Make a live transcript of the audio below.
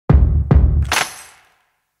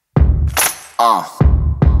I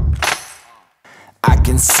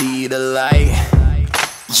can see the light.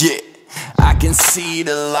 Yeah, I can see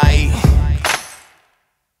the light.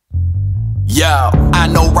 Yo, I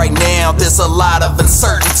know right now there's a lot of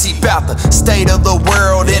uncertainty about the state of the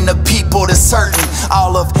world and the people that's hurting.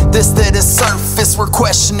 All of this that is surface, we're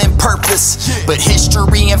questioning purpose, but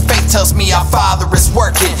history and fate tells me our Father is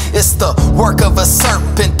working. It's the work of a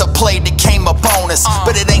serpent, the play that came upon us,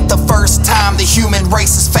 but it ain't the first time the human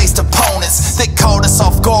race has faced opponents that caught us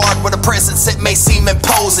off guard with a presence that may seem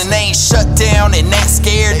imposing. They ain't shut down and not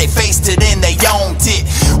scared, they faced it and they owned it.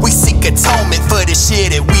 We seek atonement for the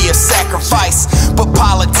shit that we have sacrificed, but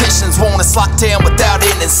politicians want us locked down without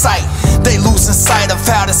end in sight. They losing sight of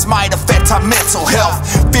how this might affect our mental health.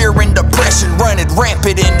 Fear and depression running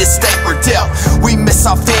rampant in this state we're dealt. We miss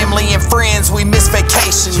our family and friends, we miss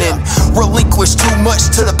vacationing, relinquish too much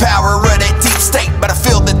to the power of that deep state. But I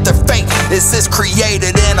feel that their fate is this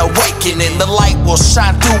created and awakening. The light will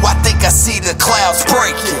shine through, I think I see the clouds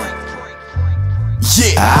breaking.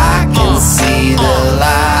 Yeah, I can see the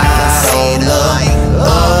light on the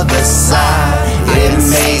other side. It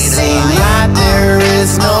may seem like there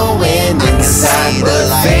is no end in sight, but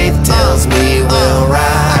faith tells me we'll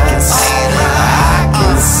rise. I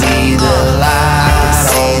can see the light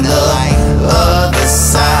on the other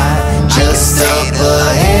side. Just up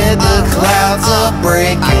ahead, the clouds are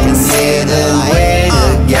breaking. Yeah, the way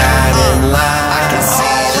to guide and light.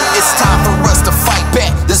 It's time for us to fight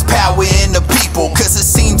back. There's power in the people, cause it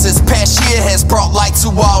seems this past year has brought light to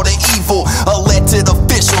all the evil. Elected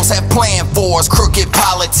officials have planned for us, crooked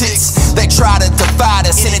politics. They try to divide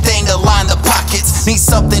us, anything to line the pockets. Need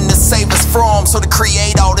something to save us from, so to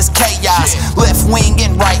create all this chaos. Left wing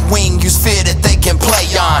and right wing use fear that they can play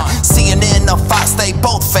on. CNN or Fox, they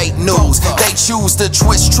both fake news. They choose to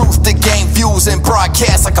twist truth to gain views and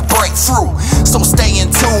broadcast like a breakthrough. So stay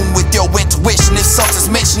in tune with your intuition. If something's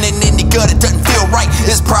mentioning in the gut, it doesn't feel right,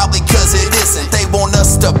 it's probably cause it isn't. They want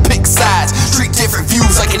us to pick sides, treat different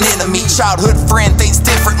views like an enemy. Childhood friend thinks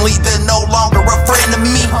differently, they're no longer a friend to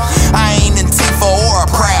me. I ain't Antifa or a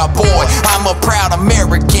proud boy, I'm a proud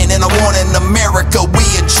American, and I want an America we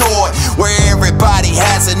enjoy, where everybody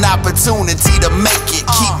has an opportunity to make it.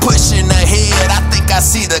 Keep pushing ahead, I think I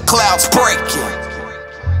see the clouds breaking.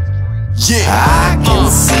 Yeah, I can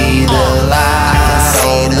see the light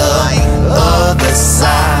on the other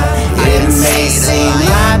side. It may seem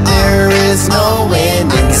like there is no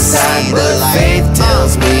end in sight, but faith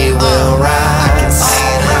tells me we'll rise.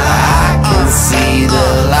 I can see the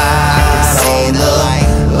light on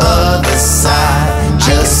the other side.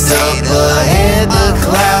 Just up ahead, the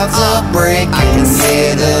clouds are breaking.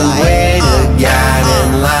 Yeah, the way to guide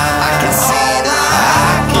and light. I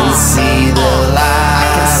can see the light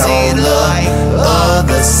on the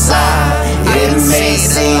other side. It may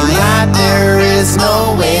seem like there is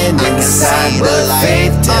no end in sight, but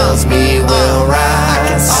faith tells me we'll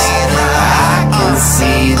rise. I can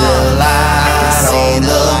see the light on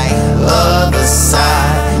the other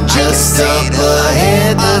side. Just up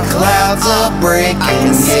ahead, the clouds are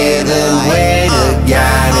breaking. Yeah, the way